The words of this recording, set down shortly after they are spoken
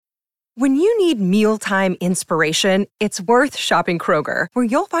When you need mealtime inspiration, it's worth shopping Kroger, where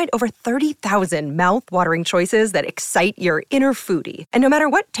you'll find over 30,000 mouth-watering choices that excite your inner foodie. And no matter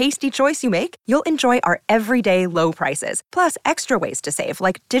what tasty choice you make, you'll enjoy our everyday low prices, plus extra ways to save,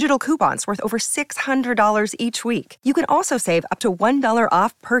 like digital coupons worth over $600 each week. You can also save up to $1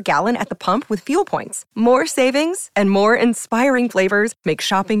 off per gallon at the pump with fuel points. More savings and more inspiring flavors make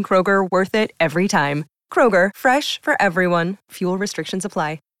shopping Kroger worth it every time. Kroger, fresh for everyone. Fuel restrictions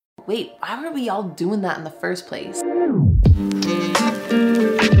apply. Wait, why were we all doing that in the first place?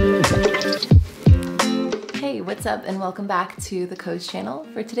 Hey, what's up, and welcome back to the Coach channel.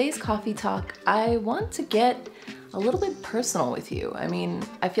 For today's coffee talk, I want to get a little bit personal with you. I mean,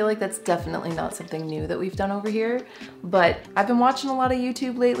 I feel like that's definitely not something new that we've done over here, but I've been watching a lot of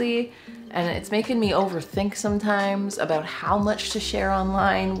YouTube lately, and it's making me overthink sometimes about how much to share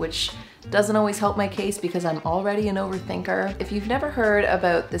online, which doesn't always help my case because I'm already an overthinker. If you've never heard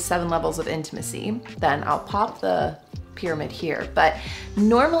about the 7 levels of intimacy, then I'll pop the pyramid here. But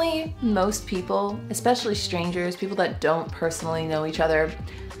normally, most people, especially strangers, people that don't personally know each other,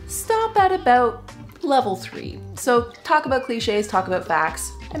 stop at about level 3. So talk about cliches, talk about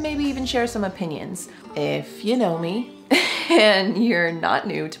facts, and maybe even share some opinions. If you know me and you're not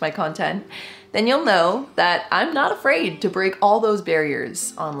new to my content, then you'll know that I'm not afraid to break all those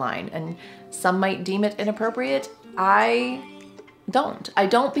barriers online. And some might deem it inappropriate. I don't. I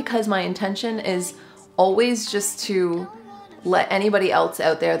don't, because my intention is always just to let anybody else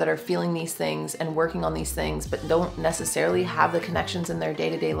out there that are feeling these things and working on these things, but don't necessarily have the connections in their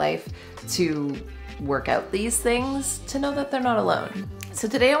day-to-day life to work out these things, to know that they're not alone. So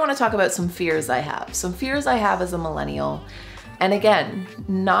today I want to talk about some fears I have. Some fears I have as a millennial. And again,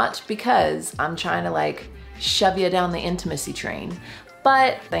 not because I'm trying to shove you down the intimacy train,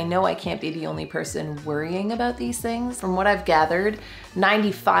 but I know I can't be the only person worrying about these things. From what I've gathered,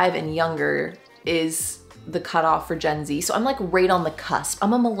 95 and younger is the cutoff for Gen Z. So I'm right on the cusp.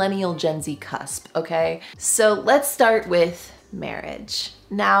 I'm a millennial Gen Z cusp, okay? So let's start with marriage.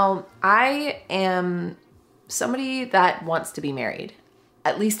 Now, I am somebody that wants to be married.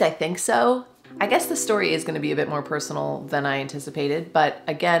 At least I think so. I guess the story is going to be a bit more personal than I anticipated, but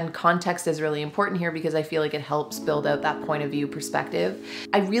again, context is really important here because I feel like it helps build out that point of view perspective.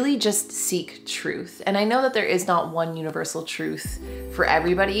 I really just seek truth, and I know that there is not one universal truth for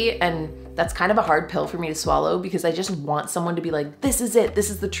everybody, and that's kind of a hard pill for me to swallow because I just want someone to be like, this is it, this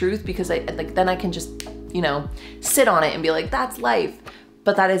is the truth, because then I can just, sit on it and be like, that's life.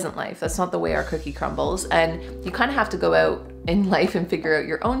 But that isn't life. That's not the way our cookie crumbles. And you kind of have to go out in life and figure out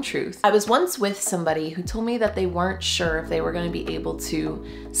your own truth. I was once with somebody who told me that they weren't sure if they were going to be able to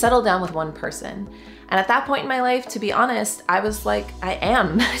settle down with one person. And at that point in my life, to be honest, I was like,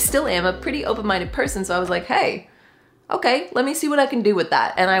 I still am a pretty open-minded person. So I was like, hey, okay, let me see what I can do with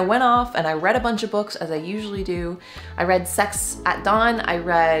that. And I went off and I read a bunch of books, as I usually do. I read Sex at Dawn, I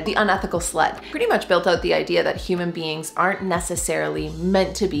read The Unethical Slut. Pretty much built out the idea that human beings aren't necessarily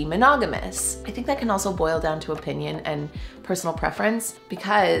meant to be monogamous. I think that can also boil down to opinion and personal preference,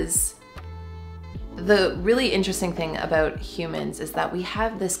 because the really interesting thing about humans is that we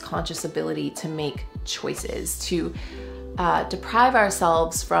have this conscious ability to make choices, to deprive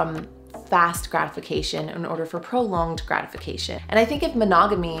ourselves from fast gratification in order for prolonged gratification. And I think if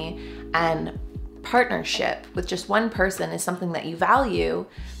monogamy and partnership with just one person is something that you value,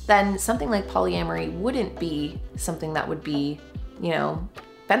 then something like polyamory wouldn't be something that would be,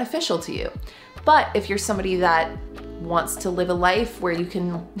 beneficial to you. But if you're somebody that wants to live a life where you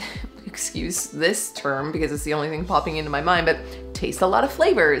can, excuse this term because it's the only thing popping into my mind, but taste a lot of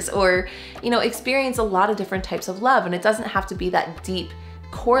flavors or, experience a lot of different types of love. And it doesn't have to be that deep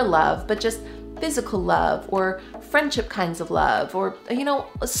core love, but just physical love or friendship kinds of love or,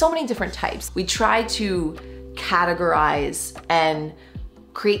 so many different types. We try to categorize and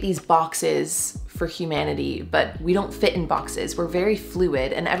create these boxes for humanity, but we don't fit in boxes. We're very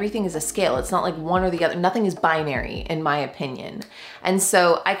fluid and everything is a scale. It's not like one or the other. Nothing is binary, in my opinion. And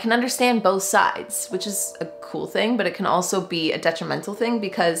so I can understand both sides, which is a cool thing, but it can also be a detrimental thing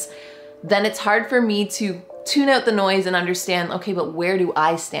because then it's hard for me to tune out the noise and understand, okay, but where do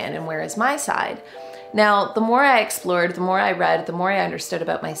I stand and where is my side? Now, the more I explored, the more I read, the more I understood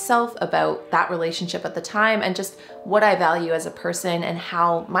about myself, about that relationship at the time, and just what I value as a person and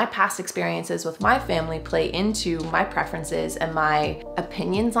how my past experiences with my family play into my preferences and my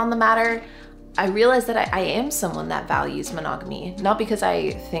opinions on the matter, I realized that I am someone that values monogamy, not because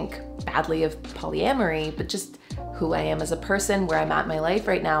I think badly of polyamory, but just who I am as a person, where I'm at in my life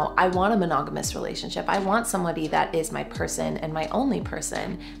right now. I want a monogamous relationship. I want somebody that is my person and my only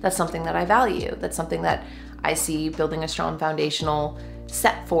person. That's something that I value. That's something that I see building a strong foundational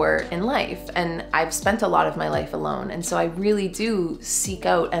set for in life. And I've spent a lot of my life alone. And so I really do seek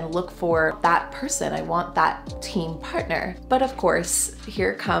out and look for that person. I want that team partner. But of course,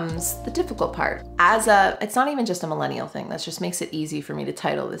 here comes the difficult part. It's not even just a millennial thing. That just makes it easy for me to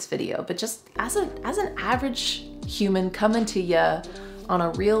title this video, but just as an average human coming to you on a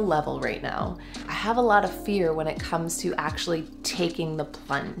real level right now, I have a lot of fear when it comes to actually taking the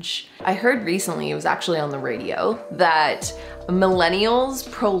plunge. I heard recently, it was actually on the radio, that millennials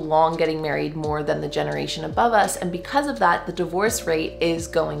prolong getting married more than the generation above us, and because of that, the divorce rate is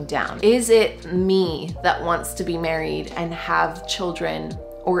going down. Is it me that wants to be married and have children,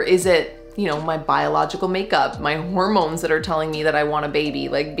 or is it, you know, my biological makeup, my hormones that are telling me that I want a baby?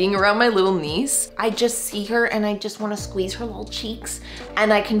 Like being around my little niece, I just see her and I just want to squeeze her little cheeks,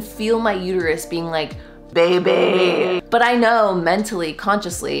 and I can feel my uterus being like, baby. But I know mentally,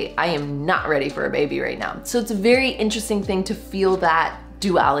 consciously, I am not ready for a baby right now. So it's a very interesting thing to feel that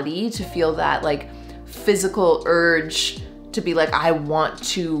duality, to feel that like physical urge to be like, I want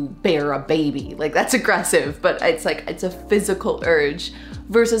to bear a baby. Like that's aggressive, but it's like, it's a physical urge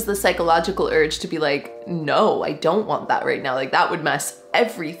versus the psychological urge to be like, no, I don't want that right now. Like that would mess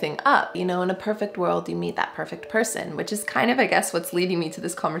everything up. You know, in a perfect world, you meet that perfect person, which is kind of, I guess, what's leading me to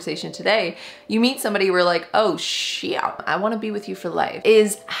this conversation today. You meet somebody where like, oh shit, I want to be with you for life.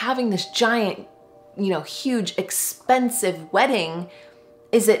 Is having this giant, you know, huge, expensive wedding,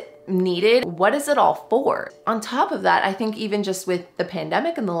 is it needed? What is it all for? On top of that, I think even just with the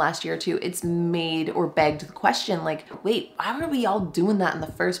pandemic in the last year or two, it's made or begged the question like, wait, why were we all doing that in the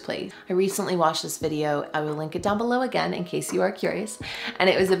first place? I recently watched this video. I will link it down below again in case you are curious. And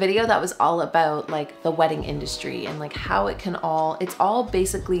it was a video that was all about like the wedding industry and like how it can all, it's all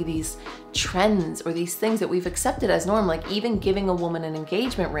basically these trends or these things that we've accepted as norm, like even giving a woman an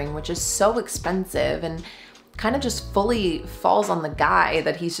engagement ring, which is so expensive and kind of just fully falls on the guy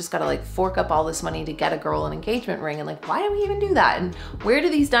that he's just got to like fork up all this money to get a girl an engagement ring. And like, why do we even do that? And where do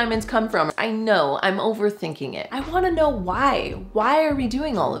these diamonds come from? I know I'm overthinking it. I want to know why. Why are we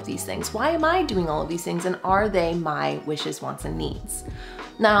doing all of these things? Why am I doing all of these things? And are they my wishes, wants, and needs?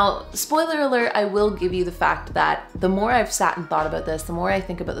 Now, spoiler alert, I will give you the fact that the more I've sat and thought about this, the more I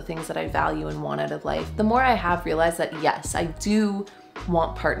think about the things that I value and want out of life, the more I have realized that yes, I do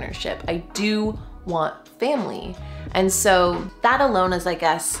want partnership. I do want family. And so that alone is, I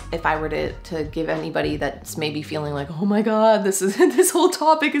guess, if I were to give anybody that's maybe feeling like, oh my God, this whole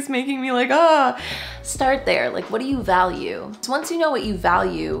topic is making me like, start there. Like, what do you value? So once you know what you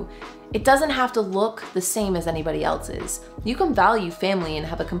value, it doesn't have to look the same as anybody else's. You can value family and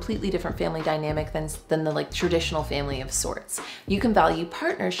have a completely different family dynamic than the like traditional family of sorts. You can value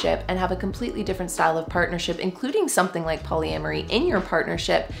partnership and have a completely different style of partnership, including something like polyamory in your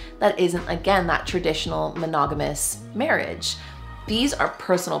partnership that isn't, again, that traditional monogamous marriage. These are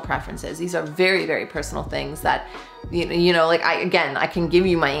personal preferences. These are very, very personal things that, you know, like I can give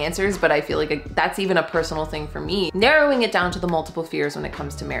you my answers, but I feel like that's even a personal thing for me. Narrowing it down to the multiple fears when it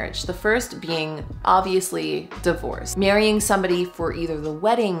comes to marriage. The first being obviously divorce. Marrying somebody for either the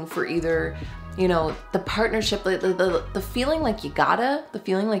wedding, for either, you know, the partnership, the feeling like you gotta, the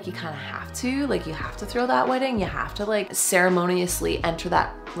feeling like you kind of have to, like you have to throw that wedding, you have to like ceremoniously enter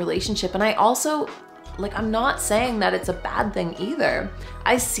that relationship. And I also, like, I'm not saying that it's a bad thing either.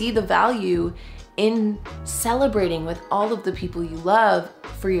 I see the value in celebrating with all of the people you love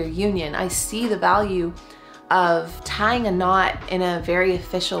for your union. I see the value of tying a knot in a very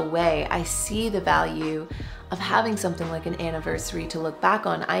official way. I see the value of having something like an anniversary to look back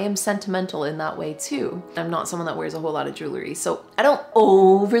on. I am sentimental in that way too. I'm not someone that wears a whole lot of jewelry, so I don't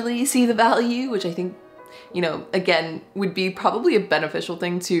overly see the value, which I think, you know, again, would be probably a beneficial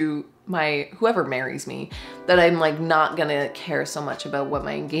thing to whoever marries me, that I'm like not gonna care so much about what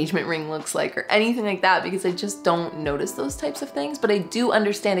my engagement ring looks like or anything like that, because I just don't notice those types of things. But I do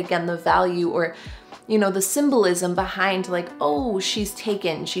understand, again, the value or, you know, the symbolism behind like, oh, she's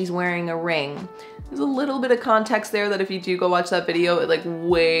taken, she's wearing a ring. There's a little bit of context there that if you do go watch that video, it like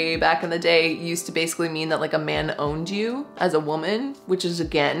way back in the day used to basically mean that like a man owned you as a woman, which is,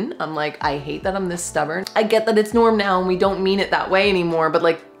 again, I'm like, I hate that I'm this stubborn. I get that it's norm now and we don't mean it that way anymore, but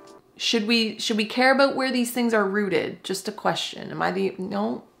like, should we care about where these things are rooted? Just a question.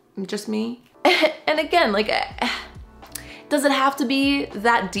 No, just me? And again, like, does it have to be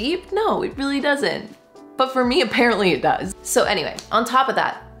that deep? No, it really doesn't. But for me, apparently it does. So anyway, on top of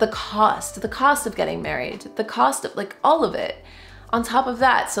that, the cost of getting married, the cost of like all of it. On top of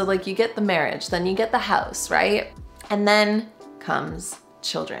that, so like you get the marriage, then you get the house, right? And then comes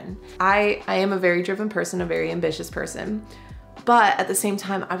children. I am a very driven person, a very ambitious person. But at the same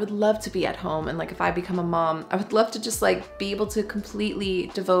time, I would love to be at home. And like, if I become a mom, I would love to just like be able to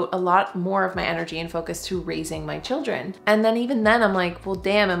completely devote a lot more of my energy and focus to raising my children. And then even then I'm like, well,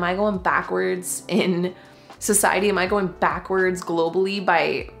 damn, am I going backwards in society? Am I going backwards globally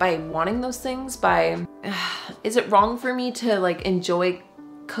by wanting those things? Is it wrong for me to like enjoy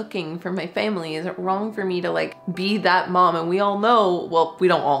cooking for my family? Is it wrong for me to like be that mom? And we all know, well, we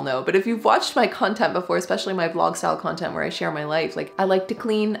don't all know, but if you've watched my content before, especially my vlog style content where I share my life, like I like to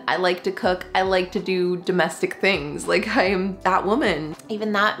clean, I like to cook, I like to do domestic things. Like I am that woman.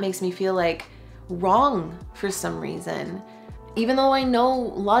 Even that makes me feel like wrong for some reason. Even though I know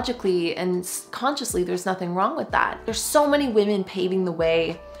logically and consciously there's nothing wrong with that. There's so many women paving the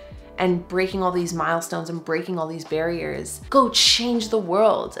way and breaking all these milestones and breaking all these barriers. Go change the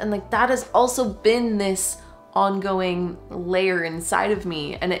world. And like that has also been this ongoing layer inside of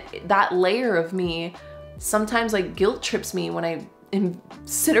me. And that layer of me sometimes like guilt trips me when I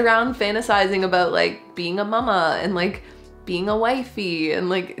sit around fantasizing about like being a mama and like being a wifey and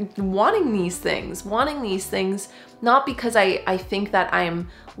like wanting these things, not because I think that I'm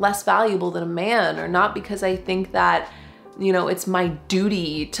less valuable than a man, or not because I think that, you know, it's my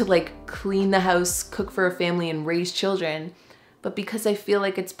duty to like clean the house, cook for a family and raise children, but because I feel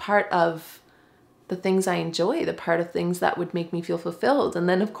like it's part of the things I enjoy, the part of things that would make me feel fulfilled. And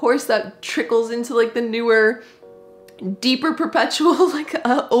then of course that trickles into like the newer, deeper perpetual like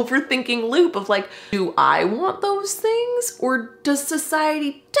overthinking loop of like, do I want those things or does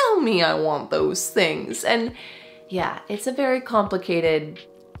society tell me I want those things? And yeah, it's a very complicated,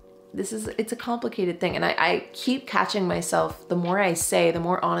 it's a complicated thing. And I keep catching myself, the more I say, the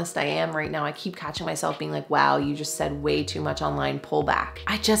more honest I am right now, I keep catching myself being like, wow, you just said way too much online, pull back.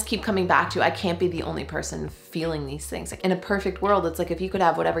 I just keep coming back to, I can't be the only person feeling these things. Like in a perfect world, it's like, if you could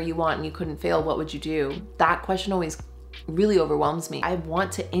have whatever you want and you couldn't fail, what would you do? That question always really overwhelms me. I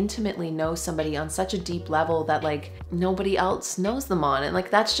want to intimately know somebody on such a deep level that like nobody else knows them on. And like,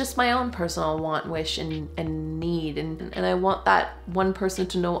 that's just my own personal want, wish, and need. And I want that one person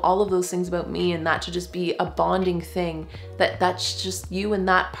to know all of those things about me, and that to just be a bonding thing that's just you and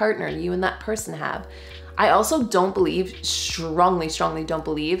that partner, you and that person have. I also don't believe, strongly don't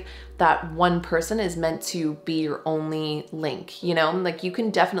believe that one person is meant to be your only link, you know? Like you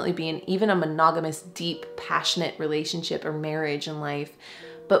can definitely be in even a monogamous, deep, passionate relationship or marriage in life,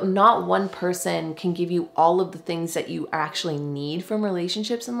 but not one person can give you all of the things that you actually need from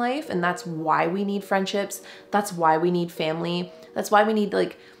relationships in life. And that's why we need friendships. That's why we need family. That's why we need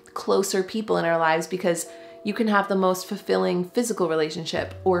like closer people in our lives, because you can have the most fulfilling physical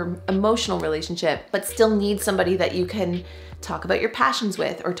relationship or emotional relationship, but still need somebody that you can talk about your passions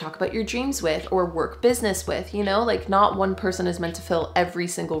with, or talk about your dreams with, or work business with, you know? Like not one person is meant to fill every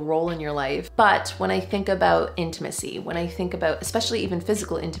single role in your life. But when I think about intimacy, when I think about especially even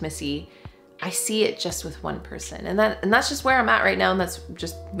physical intimacy, I see it just with one person. And that's just where I'm at right now, and that's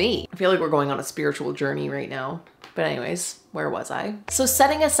just me. I feel like we're going on a spiritual journey right now. But anyways, where was I? So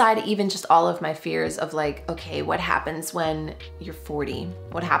setting aside even just all of my fears of like, okay, what happens when you're 40?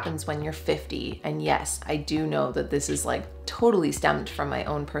 What happens when you're 50? And yes, I do know that this is like totally stemmed from my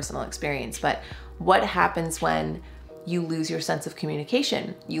own personal experience, but what happens when you lose your sense of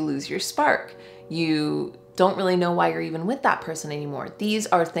communication? You lose your spark. You don't really know why you're even with that person anymore. These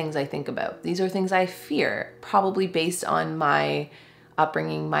are things I think about. These are things I fear, probably based on my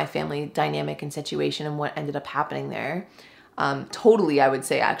upbringing, my family dynamic and situation, and what ended up happening there. Totally, I would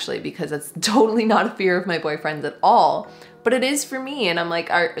say actually, because it's totally not a fear of my boyfriends at all, but it is for me. And I'm like,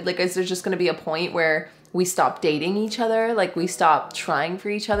 is there just going to be a point where we stop dating each other? Like we stop trying for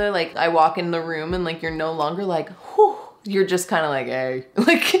each other? Like I walk in the room and like, you're no longer like, whew, you're just kind of like, hey,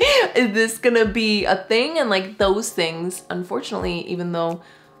 like, is this going to be a thing? And like those things, unfortunately, even though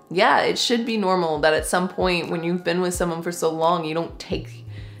yeah, it should be normal that at some point when you've been with someone for so long, you don't take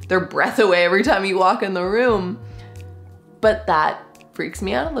their breath away every time you walk in the room. But that freaks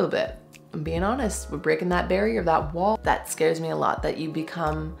me out a little bit. I'm being honest, we're breaking that barrier, that wall. That scares me a lot, that you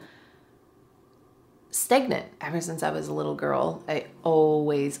become stagnant. Ever since I was a little girl, I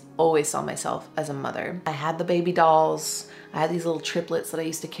always saw myself as a mother. I had the baby dolls. I had these little triplets that I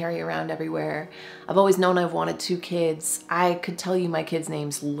used to carry around everywhere. I've always known I've wanted 2 kids. I could tell you my kids'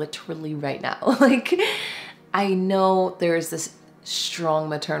 names literally right now. Like, I know there's this strong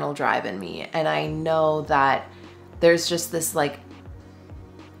maternal drive in me, and I know that there's just this like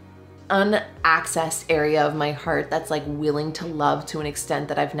unaccessed area of my heart that's like willing to love to an extent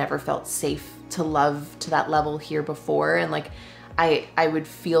that I've never felt safe to love to that level here before. And like I would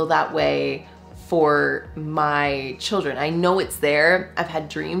feel that way for my children. I know it's there. I've had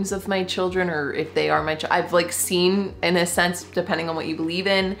dreams of my children, or if they are my I've like seen, in a sense, depending on what you believe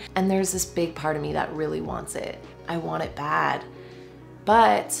in. And there's this big part of me that really wants it. I want it bad.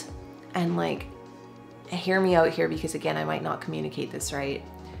 But, and like, hear me out here, because again, I might not communicate this right.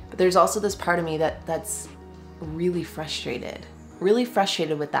 But there's also this part of me that's really frustrated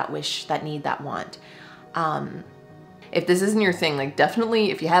with that wish, that need, that want. If this isn't your thing, like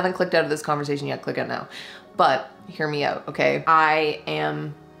definitely, if you haven't clicked out of this conversation yet, click out now. But hear me out, okay? I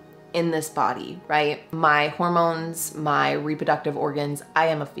am in this body, right? My hormones, my reproductive organs, I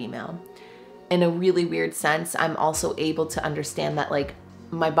am a female. In a really weird sense, I'm also able to understand that like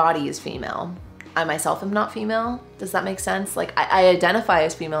my body is female. I myself am not female. Does that make sense? Like I identify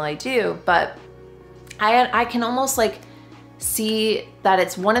as female, I do, but I can almost like see that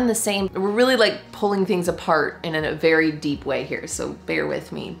it's one and the same. We're really like pulling things apart in a very deep way here, so bear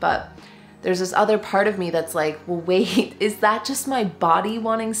with me. But there's this other part of me that's like, well, wait, is that just my body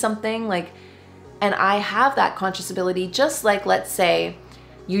wanting something? Like, and I have that conscious ability, just like, let's say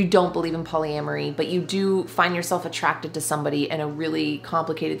you don't believe in polyamory, but you do find yourself attracted to somebody in a really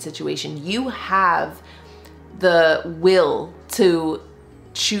complicated situation. You have the will to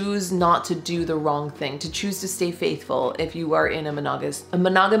choose not to do the wrong thing, to choose to stay faithful if you are in a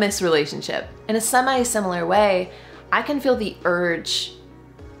monogamous relationship. In a semi-similar way, I can feel the urge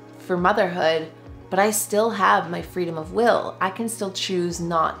for motherhood, but I still have my freedom of will. I can still choose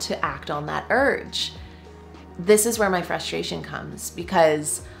not to act on that urge. This is where my frustration comes,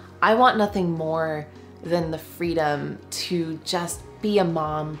 because I want nothing more than the freedom to just be a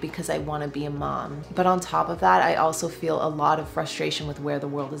mom because I want to be a mom. But on top of that, I also feel a lot of frustration with where the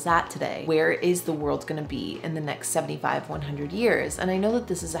world is at today. Where is the world going to be in the next 75, 100 years? And I know that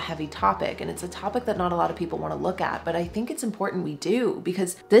this is a heavy topic, and it's a topic that not a lot of people want to look at, but I think it's important we do,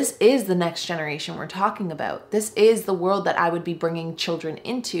 because this is the next generation we're talking about. This is the world that I would be bringing children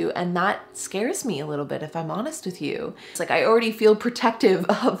into, and that scares me a little bit, if I'm honest with you. It's like I already feel protective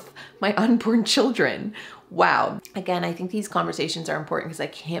of my unborn children. Wow. Again, I think these conversations are important because I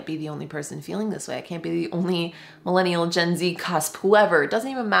can't be the only person feeling this way. I can't be the only millennial, Gen Z, cusp, whoever. It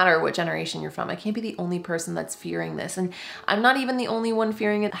doesn't even matter what generation you're from. I can't be the only person that's fearing this. And I'm not even the only one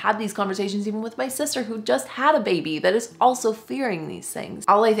fearing it. I had these conversations even with my sister, who just had a baby, that is also fearing these things.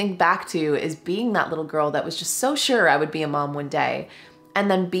 All I think back to is being that little girl that was just so sure I would be a mom one day. And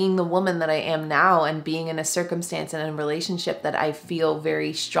then being the woman that I am now, and being in a circumstance and in a relationship that I feel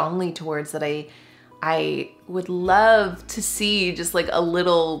very strongly towards, that I would love to see just like a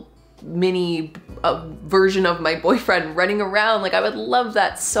little mini version of my boyfriend running around. Like I would love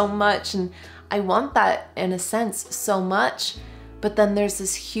that so much. And I want that in a sense so much. But then there's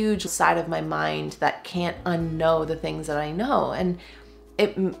this huge side of my mind that can't unknow the things that I know. And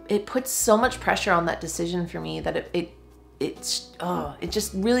it puts so much pressure on that decision for me that it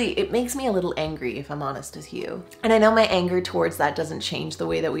just really, it makes me a little angry, if I'm honest with you. And I know my anger towards that doesn't change the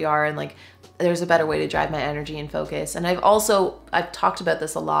way that we are, and like there's a better way to drive my energy and focus. And I've talked about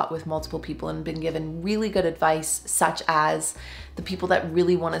this a lot with multiple people and been given really good advice, such as the people that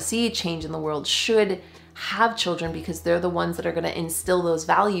really want to see a change in the world should have children, because they're the ones that are going to instill those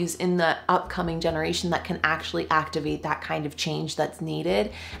values in the upcoming generation that can actually activate that kind of change that's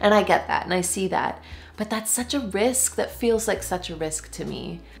needed. And I get that and I see that. But that's such a risk, that feels like such a risk to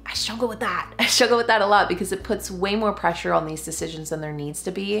me. I struggle with that. I struggle with that a lot, because it puts way more pressure on these decisions than there needs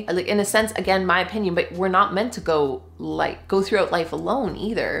to be. Like, in a sense, again, my opinion, but we're not meant to go throughout life alone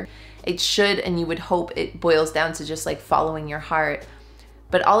either. It should, and you would hope it boils down to just like following your heart.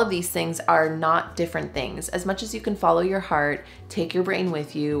 But all of these things are not different things. As much as you can follow your heart, take your brain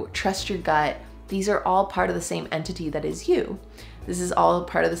with you, trust your gut, these are all part of the same entity that is you. This is all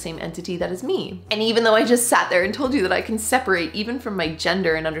part of the same entity that is me. And even though I just sat there and told you that I can separate even from my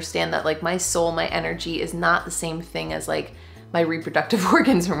gender and understand that like my soul, my energy is not the same thing as like my reproductive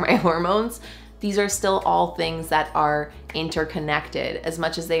organs or my hormones, these are still all things that are interconnected. As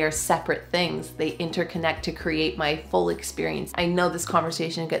much as they are separate things, they interconnect to create my full experience. I know this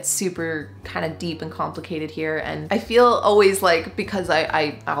conversation gets super kind of deep and complicated here, and I feel always like, because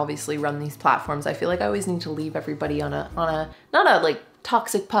I obviously run these platforms, I feel like I always need to leave everybody on a not a like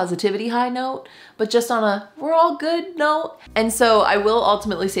toxic positivity high note, but just on a we're all good note. And so I will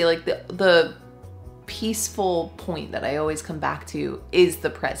ultimately say like the peaceful point that I always come back to is the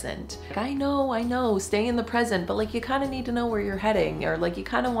present. Like, I know, stay in the present, but like you kind of need to know where you're heading, or like you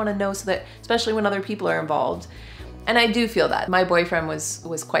kind of want to know, so that, especially when other people are involved. And I do feel that. My boyfriend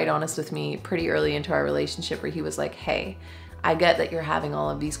was quite honest with me pretty early into our relationship, where he was like, hey, I get that you're having all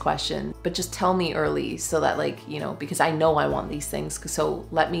of these questions, but just tell me early so that like, you know, because I know I want these things. So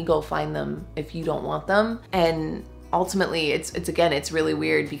let me go find them if you don't want them. And ultimately, it's again, it's really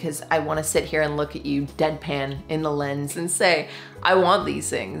weird because I want to sit here and look at you deadpan in the lens and say, I want these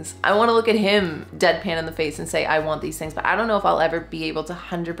things. I want to look at him deadpan in the face and say, I want these things. But I don't know if I'll ever be able to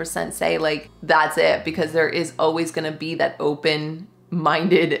 100% say like, that's it, because there is always going to be that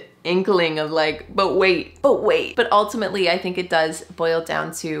open-minded inkling of like, but wait. But ultimately, I think it does boil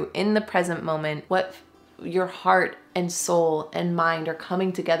down to, in the present moment, what your heart and soul and mind are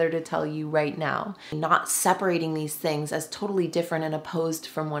coming together to tell you right now. Not separating these things as totally different and opposed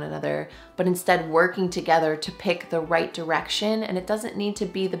from one another, but instead working together to pick the right direction. And it doesn't need to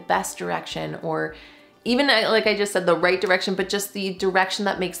be the best direction or even, like I just said, the right direction, but just the direction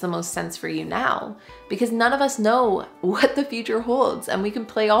that makes the most sense for you now. Because none of us know what the future holds, and we can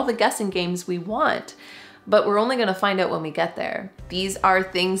play all the guessing games we want, but we're only gonna find out when we get there. These are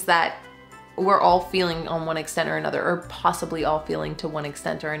things that we're all feeling on one extent or another, or possibly all feeling to one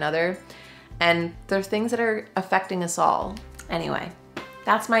extent or another. And they're things that are affecting us all. Anyway,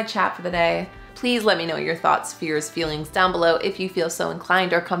 that's my chat for the day. Please let me know your thoughts, fears, feelings down below if you feel so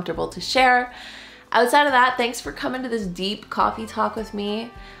inclined or comfortable to share. Outside of that, thanks for coming to this deep coffee talk with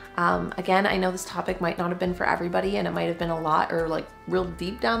me. Again, I know this topic might not have been for everybody, and it might have been a lot or like real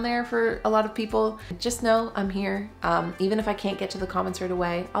deep down there for a lot of people. Just know I'm here. Even if I can't get to the comments right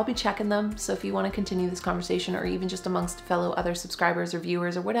away, I'll be checking them. So if you want to continue this conversation, or even just amongst fellow other subscribers or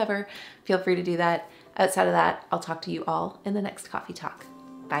viewers or whatever, feel free to do that. Outside of that, I'll talk to you all in the next coffee talk.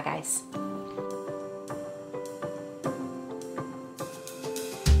 Bye guys.